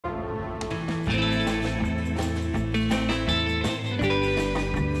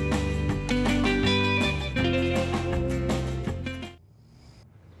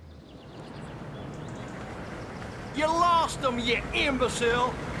them, you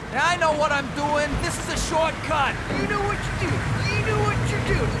imbecile! Now, I know what I'm doing. This is a shortcut. You knew what you do. You knew what you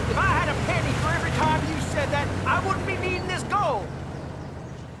do. If I had a penny for every time you said that, I wouldn't be needing this gold.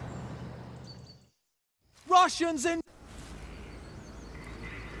 Russians in...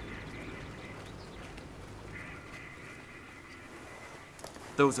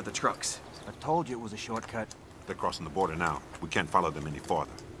 Those are the trucks. I told you it was a shortcut. They're crossing the border now. We can't follow them any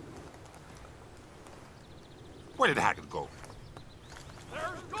farther. Where did Haggard go?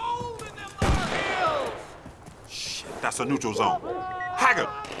 There's gold in them hills! Shit, that's a neutral zone. Haggard,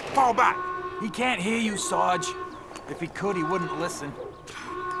 fall back! He can't hear you, Sarge. If he could, he wouldn't listen.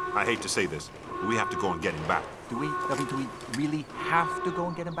 I hate to say this, but we have to go and get him back. Do we really have to go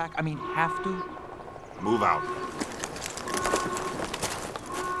and get him back? I mean, have to? Move out.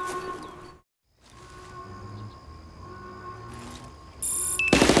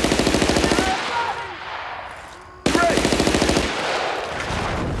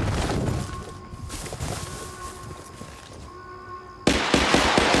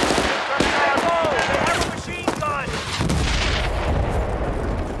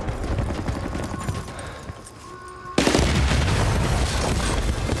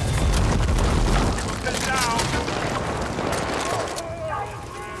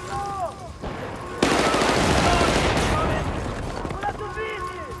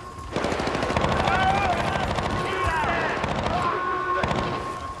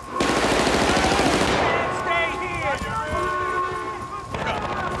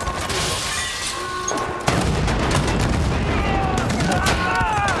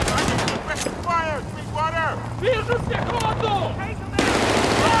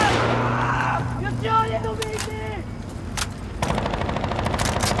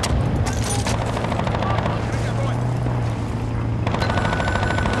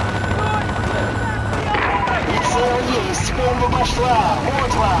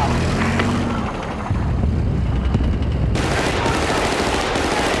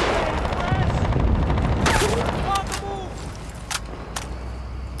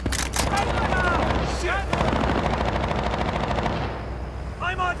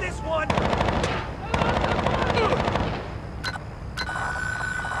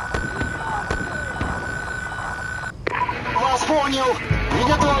 Понял.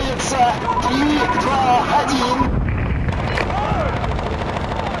 Приготовиться. 3, 2, 1.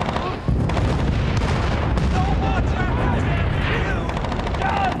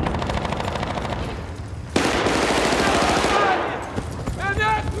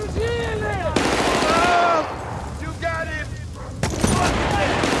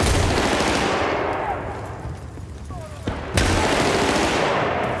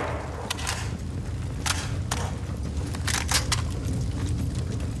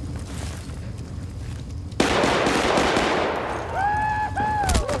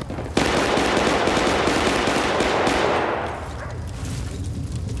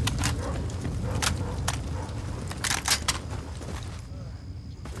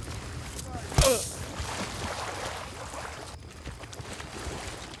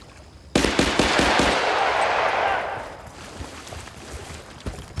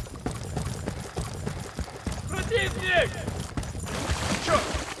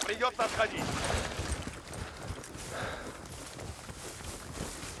 Придется отходить.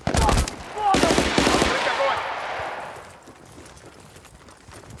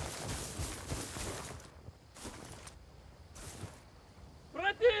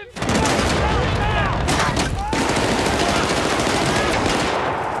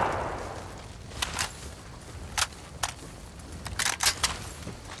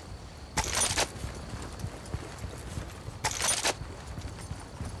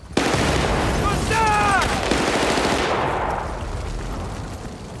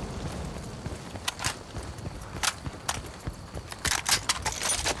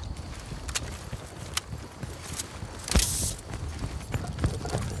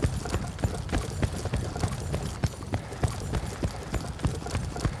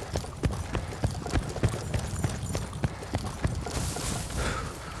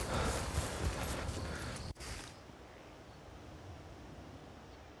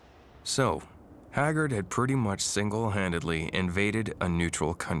 So, Haggard had pretty much single-handedly invaded a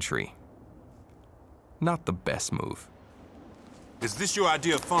neutral country. Not the best move. Is this your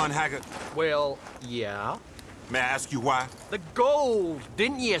idea of fun, Haggard? Well, yeah. May I ask you why? The gold!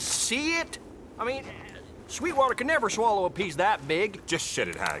 Didn't you see it? I mean, Sweetwater can never swallow a piece that big. Just shut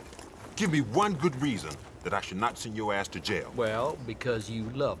it, Hag. Give me one good reason that I should not send your ass to jail. Well, because you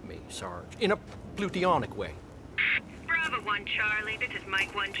love me, Sarge. In a plutonic way. Bravo Bravo 1 Charlie, this is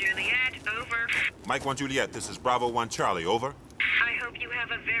Mike 1 Juliet, over. Mike 1 Juliet, this is Bravo 1 Charlie, over. I hope you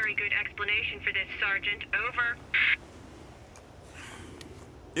have a very good explanation for this, Sergeant, over.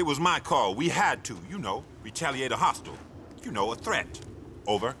 It was my call. We had to, you know, retaliate a hostile. You know, a threat.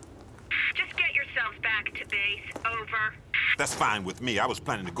 Over. Just get yourselves back to base, over. That's fine with me. I was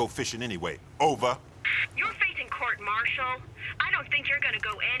planning to go fishing anyway. Over. You're facing court-martial. I don't think you're gonna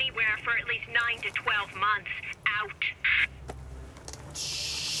go anywhere for at least 9 to 12 months. Out.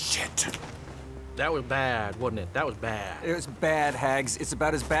 Shit. That was bad, wasn't it? That was bad. It was bad, Hags. It's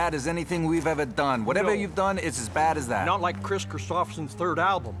about as bad as anything we've ever done. Whatever No. you've done, it's as bad as that. Not like Chris Christopherson's third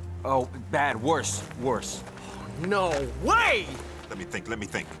album. Oh, bad. Worse. Worse. No way! Let me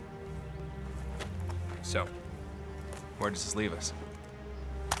think. So, where does this leave us?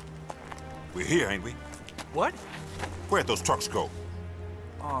 We're here, ain't we? What? Where'd those trucks go?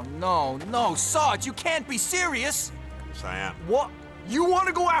 Oh, no, Sarge, you can't be serious! Yes, I am. What? You want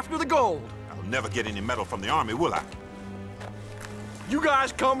to go after the gold? I'll never get any metal from the Army, will I? You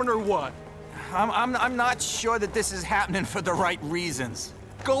guys coming or what? I'm not sure that this is happening for the right reasons.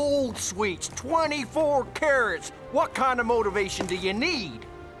 Gold sweets, 24 carats. What kind of motivation do you need?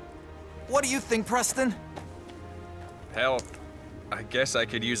 What do you think, Preston? Hell, I guess I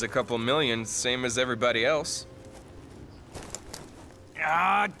could use a couple million, same as everybody else.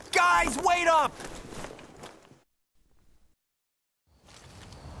 Guys, wait up!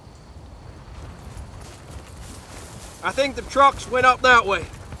 I think the trucks went up that way.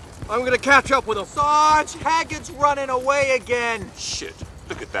 I'm gonna catch up with them. Sarge, Haggett's running away again. Shit.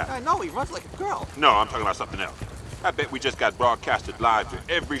 Look at that. I know, he runs like a girl. No, I'm talking about something else. I bet we just got broadcasted live to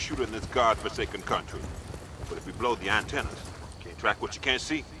every shooter in this godforsaken country. But if we blow the antennas, can't track what you can't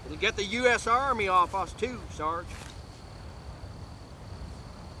see. It'll get the U.S. Army off us too, Sarge.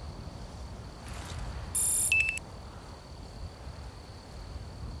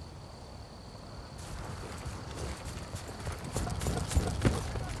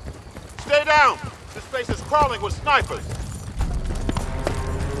 Stay down! This place is crawling with snipers.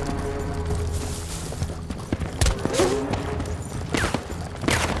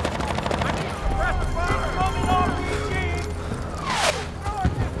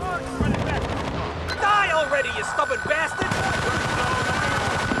 Die already, you stubborn bastard!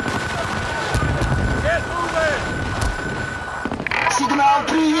 Get moving! Сигнал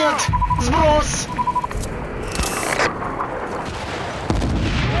принят! Сброс!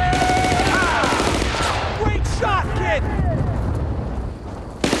 Great shot, kid!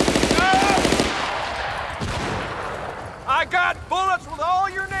 I got bullets with all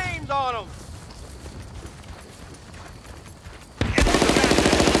your names on them!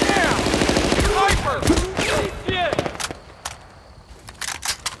 Yeah! Sniper! Yeah!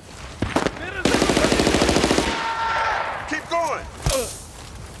 Keep going!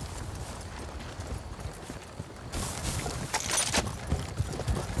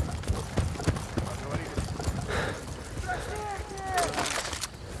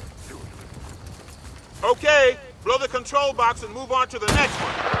 Okay, blow the control box and move on to the next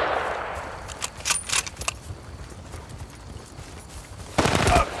one.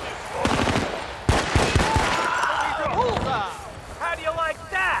 Bullseye! How do you like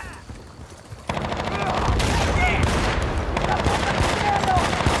that?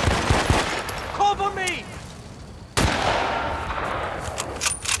 Cover me!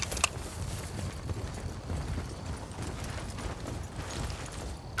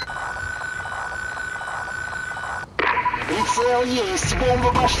 Прицел есть,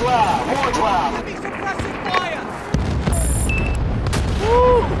 бомба пошла! Вот вам! Be suppressing fire!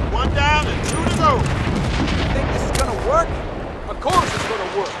 One down and two to go. Think this is gonna work? Of course it's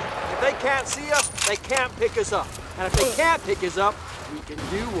gonna work. If they can't see us, they can't pick us up. And if they can't pick us up, we can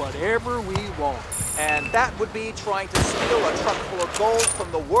do whatever we want. And that would be trying to steal a truck full of gold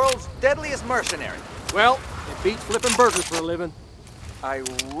from the world's deadliest mercenary. Well, it beats flipping burgers for a living. I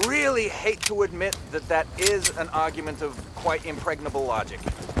really hate to admit that that is an argument of quite impregnable logic.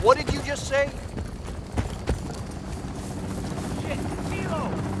 What did you just say?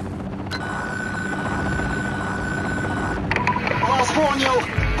 Вас понял!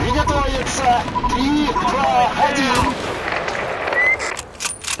 Приготовиться! 3, 2, 1!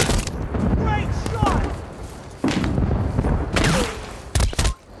 Great shot!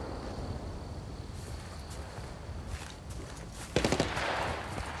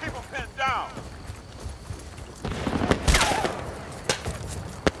 Keep them pinned down.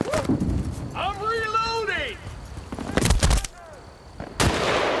 I'm reloading!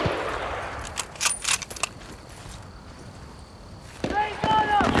 They got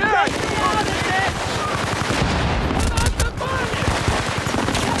him! Yes!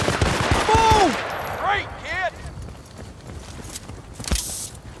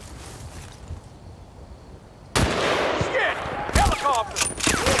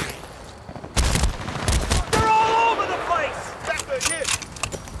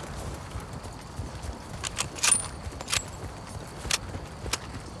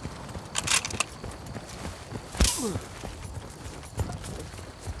 Way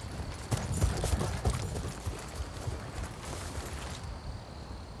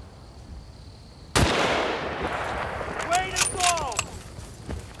to go!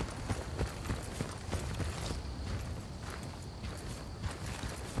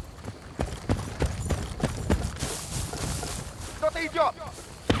 Кто-то идет!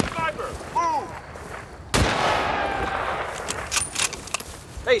 Снайпер! Move!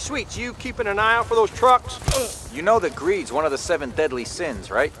 Hey, Sweets, you keeping an eye out for those trucks? You know that greed's one of the 7 deadly sins,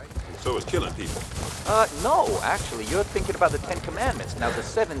 right? So is killing people. No, actually, you're thinking about the 10 Commandments. Now, the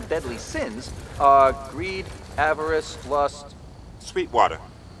 7 deadly sins are greed, avarice, lust. Sweetwater.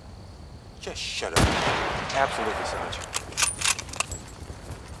 Just shut up. Absolutely, Sarge.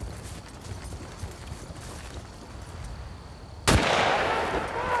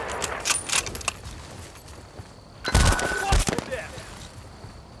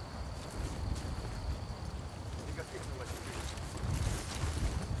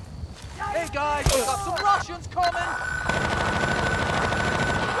 Hey, guys, we got some Russians coming!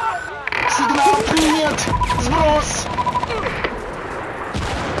 Сигнал принят! Сброс!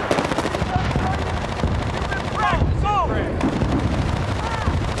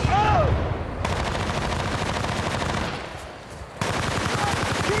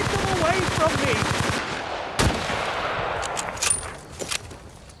 Keep them away from me!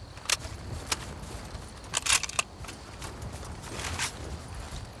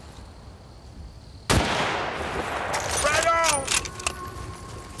 Right on!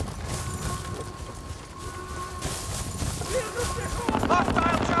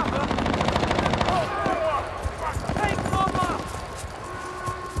 Hostile chopper! Hey, Mama!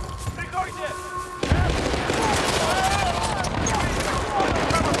 Прикройте!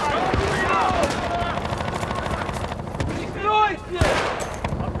 Прикройте!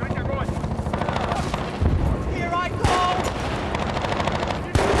 Открыть огонь! Here I go!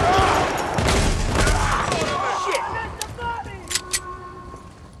 Shit!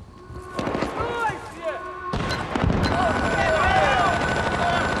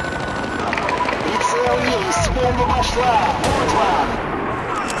 Прицел есть! Бомба пошла! Вот вам!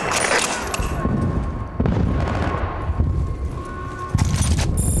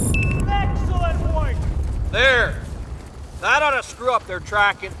 Excellent work! There! That ought to screw up their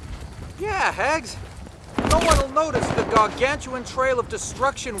tracking. Yeah, Hags. No one will notice the gargantuan trail of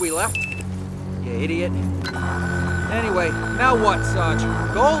destruction we left. You idiot. Anyway, now what, Sarge?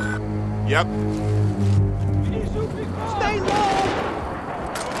 Gold? Yep. Stay low!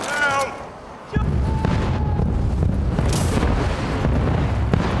 Down!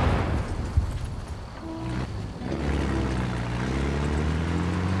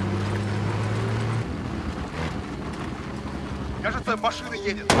 Кажется, машина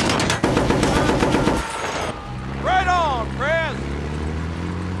едет. Right on, Prez!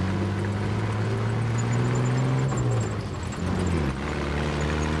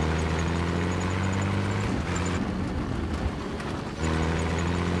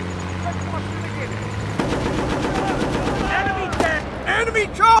 Enemy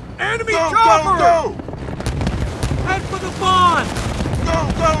chopper! Enemy chopper! Go! Head for the barn!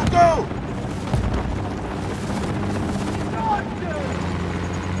 Go!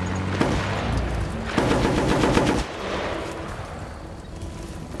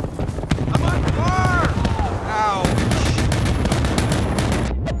 I'm on fire! Ow!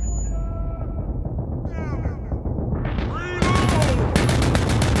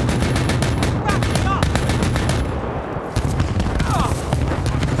 Back me up! Oh,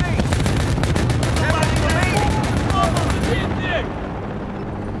 face! Enemy remaining! Almost hit there!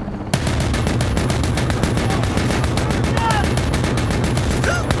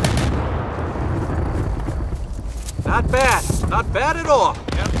 Not bad. Not bad at all.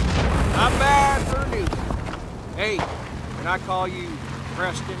 Yep. Not bad for a newbie. Hey, can I call you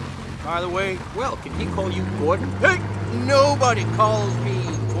Preston, by the way? Well, can he call you Gordon? Hey, nobody calls me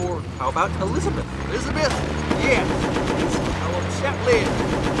Gordon. How about Elizabeth? Elizabeth? Yes. I will accept Liz.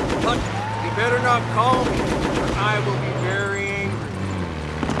 But you better not call me, or I will be very angry.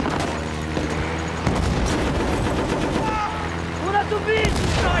 Куда ты видишь,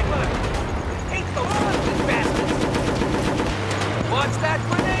 снайпер? Hate those fucking bastards. Watch that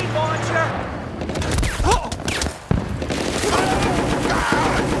grenade launcher! Oh!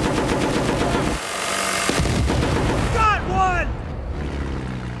 Got one!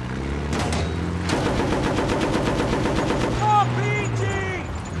 RPG!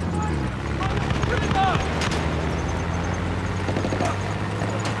 Bring it up!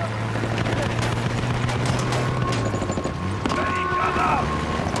 Ready, gun up!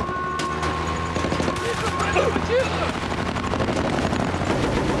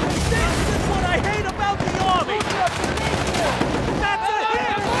 This is what I hate about the Army! That's a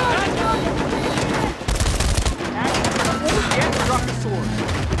hit! Get Druckosaurus.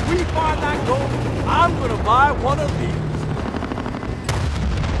 If we find that gold, I'm gonna buy one of these.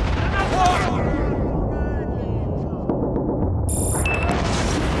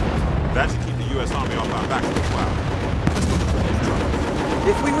 That should keep the U.S. Army off our backs for a while. Let's go look for those trucks.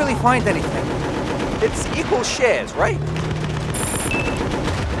 If we really find anything, it's equal shares, right?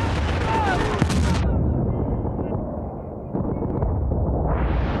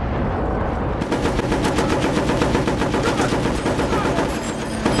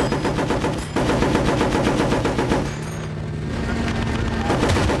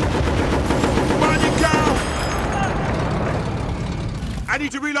 I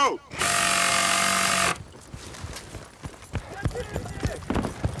need to reload!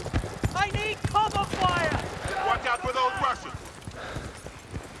 I need cover fire! Watch out for those Russians!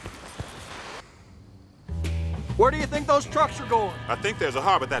 Where do you think those trucks are going? I think there's a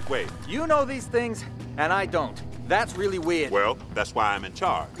harbor that way. You know these things, and I don't. That's really weird. Well, that's why I'm in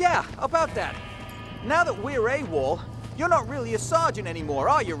charge. Yeah, about that. Now that we're AWOL, you're not really a sergeant anymore,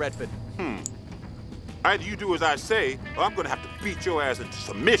 are you, Redford? Either you do as I say, or I'm gonna have to beat your ass into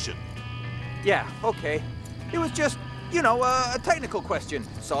submission. Yeah, okay. It was just, you know, a technical question,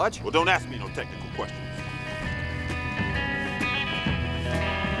 Sarge. Well, don't ask me no technical questions.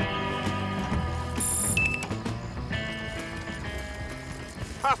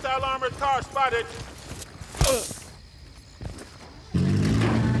 Hostile armored car spotted.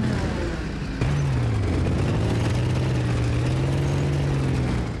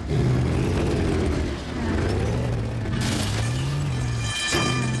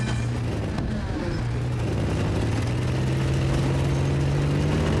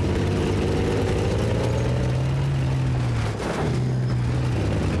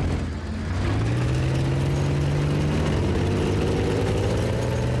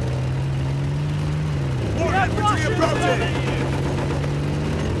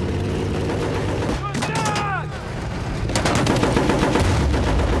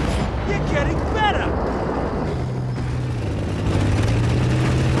 You're getting better!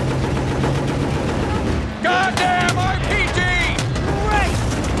 Goddamn RPG! Great!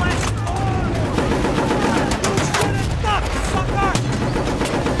 Blast on! You should have ducked, sucker!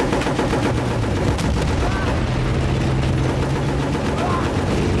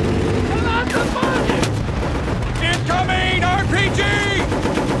 Incoming RPG!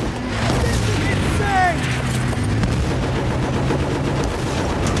 This is insane!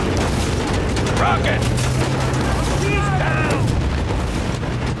 Rocket! He's down!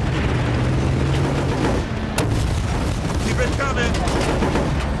 Keep it coming.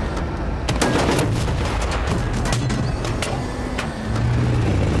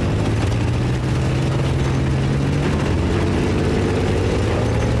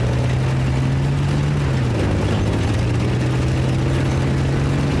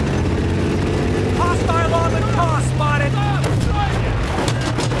 Hostile armored car spotted!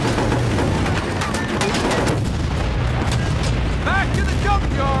 Back to the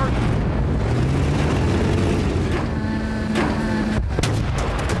junkyard!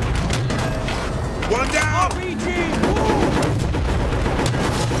 One down. RPG! Move!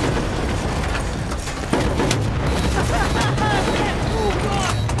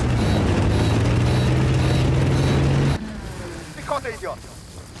 Пехота идет.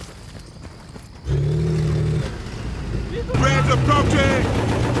 Reds approaching.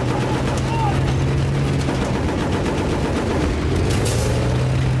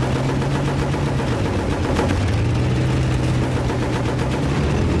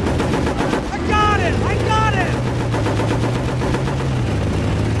 I got it! I got it!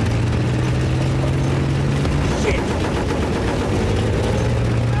 Shit!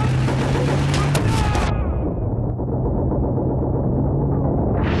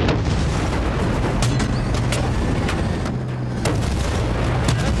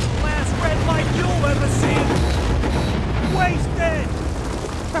 That's the last red light you'll ever see! Wasted!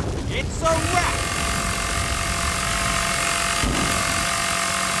 It's a wrap!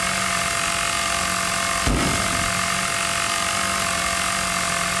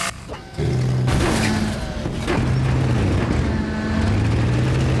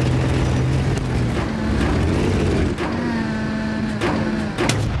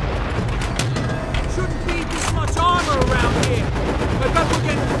 Shouldn't be this much armor around here. I bet we're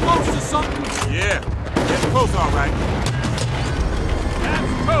getting close to something. Yeah, getting close, all right.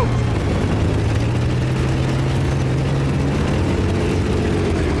 That's coach.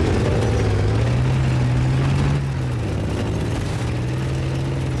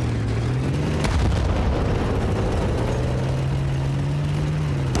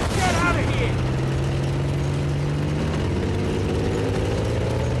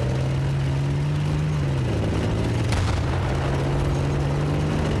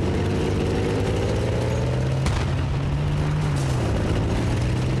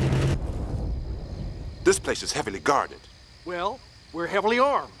 place is heavily guarded. Well, we're heavily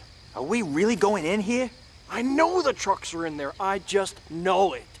armed. Are we really going in here? I know the trucks are in there. I just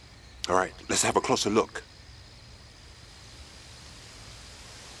know it. All right, let's have a closer look.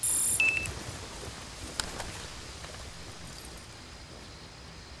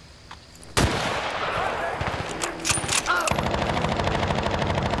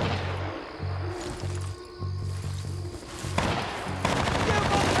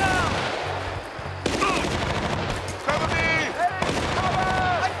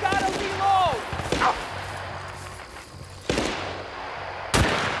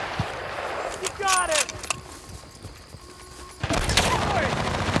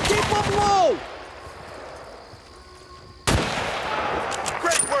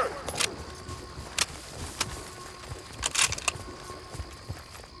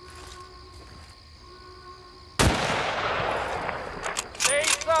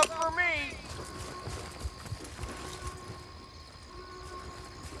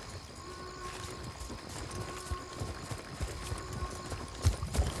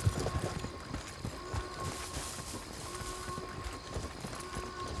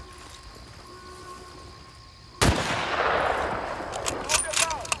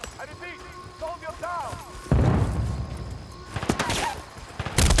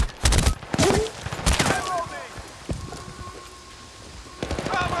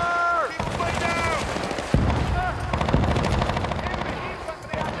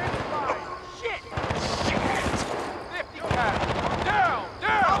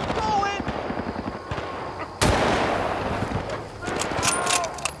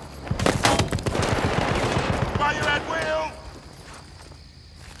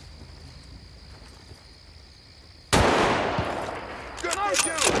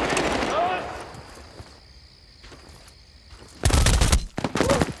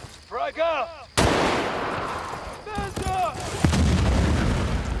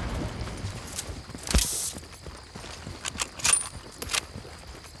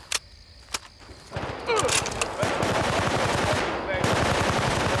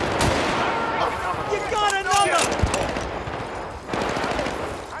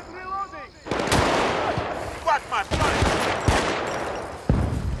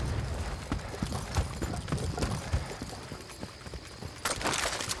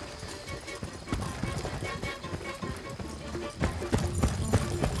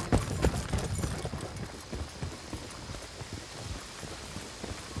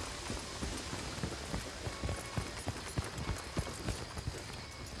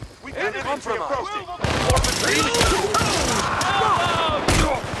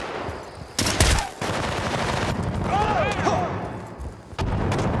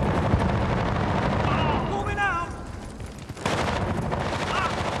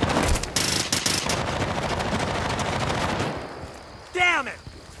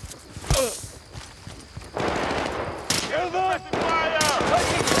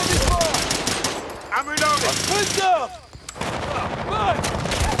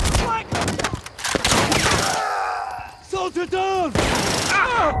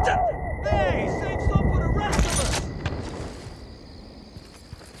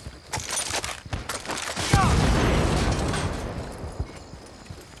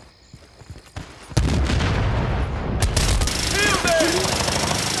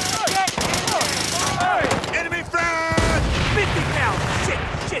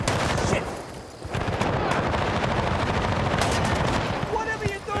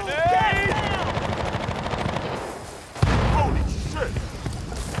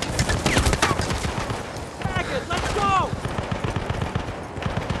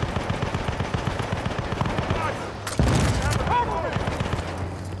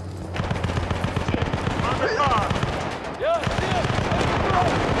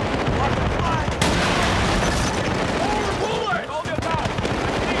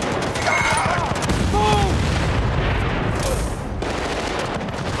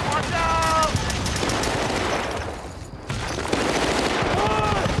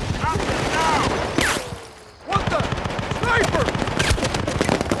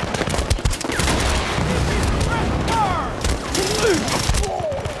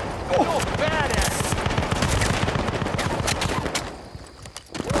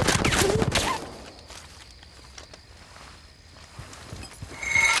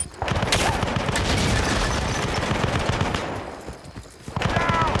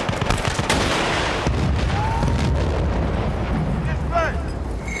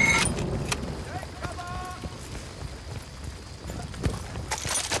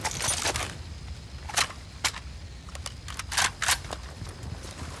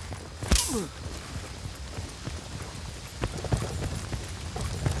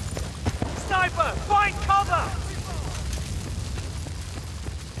 sniper! Find cover!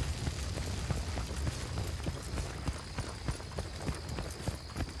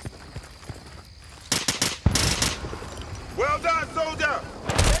 Well done, soldier!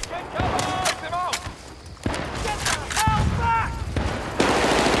 Get cover! Get them out! Get the hell back!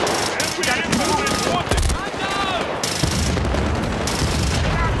 We got to move it! Wanted!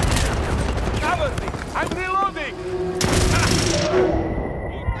 Cavalry! I'm reloading!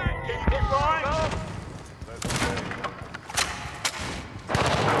 Keep going!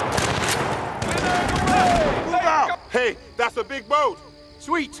 Move out! Hey, that's a big boat!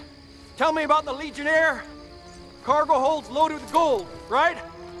 Sweet. Tell me about the Legionnaire. Cargo holds loaded with gold, right?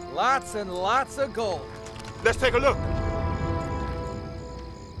 Lots and lots of gold. Let's take a look.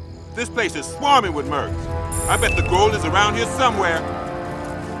 This place is swarming with mercs. I bet the gold is around here somewhere.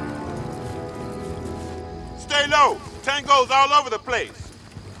 Stay low. Tangos all over the place.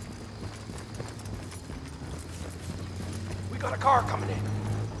 We got a car coming in.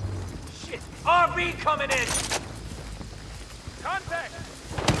 Shit. RV coming in. Contact!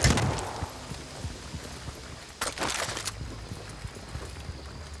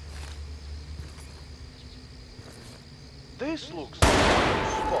 This looks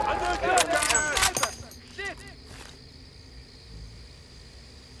Shit!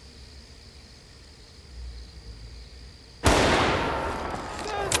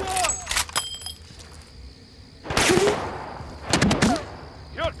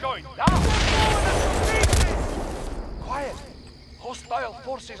 You're going down! quiet. Hostile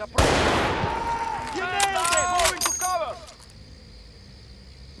forces approaching. You nailed it! Moving to cover!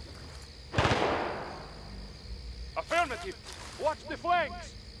 Affirmative! Watch the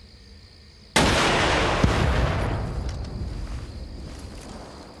flanks!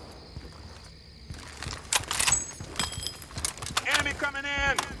 Enemy coming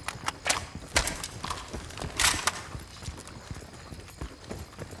in!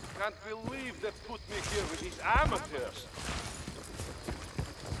 Can't believe they put me here with these amateurs.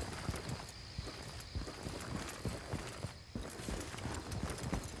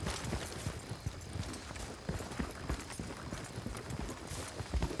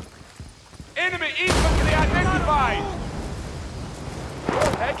 Enemy infantry identified!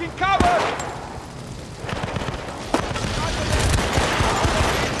 Taking cover!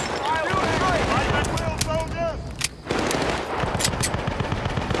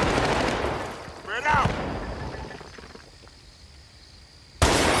 Spread out!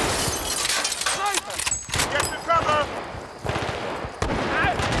 Get to cover!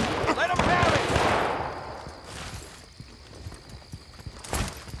 Let them have it!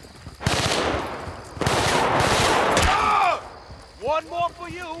 One more for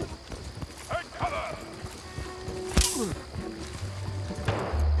you. Take cover!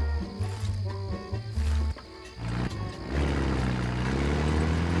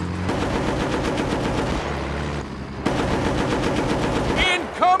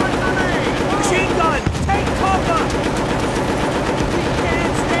 Incoming grenade! Machine gun! Take cover! We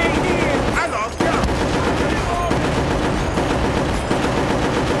can't stay here! I lost count!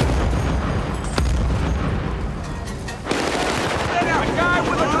 A guy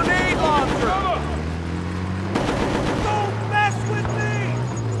with a grenade launcher! Don't mess with me!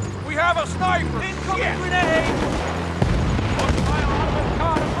 We have a sniper! Incoming grenade! Hostile armored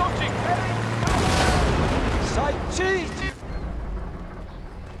car approaching! Sight cheese!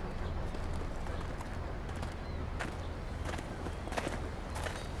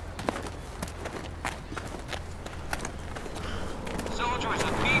 Soldiers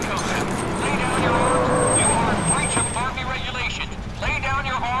of vehicles, lay down your arms. You are in breach of Army regulations. Lay down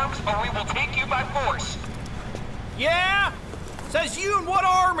your arms or we will take you by force. Yeah? Says you and what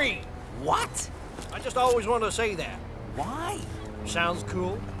army? What? I just always wanted to say that. Why? Sounds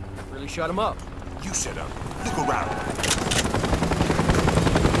cool. Really shut him up. You shut up. Look around.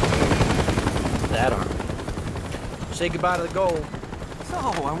 That army. Say goodbye to the gold. So,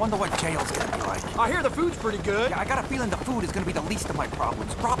 I wonder what jail's gonna be like. I hear the food's pretty good. Yeah, I got a feeling the food is gonna be the least of my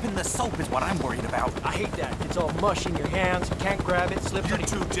problems. Dropping the soap is what I'm worried about. I hate that. It's all mush in your hands. You can't grab it, slips You on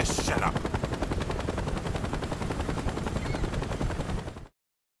two just shut up.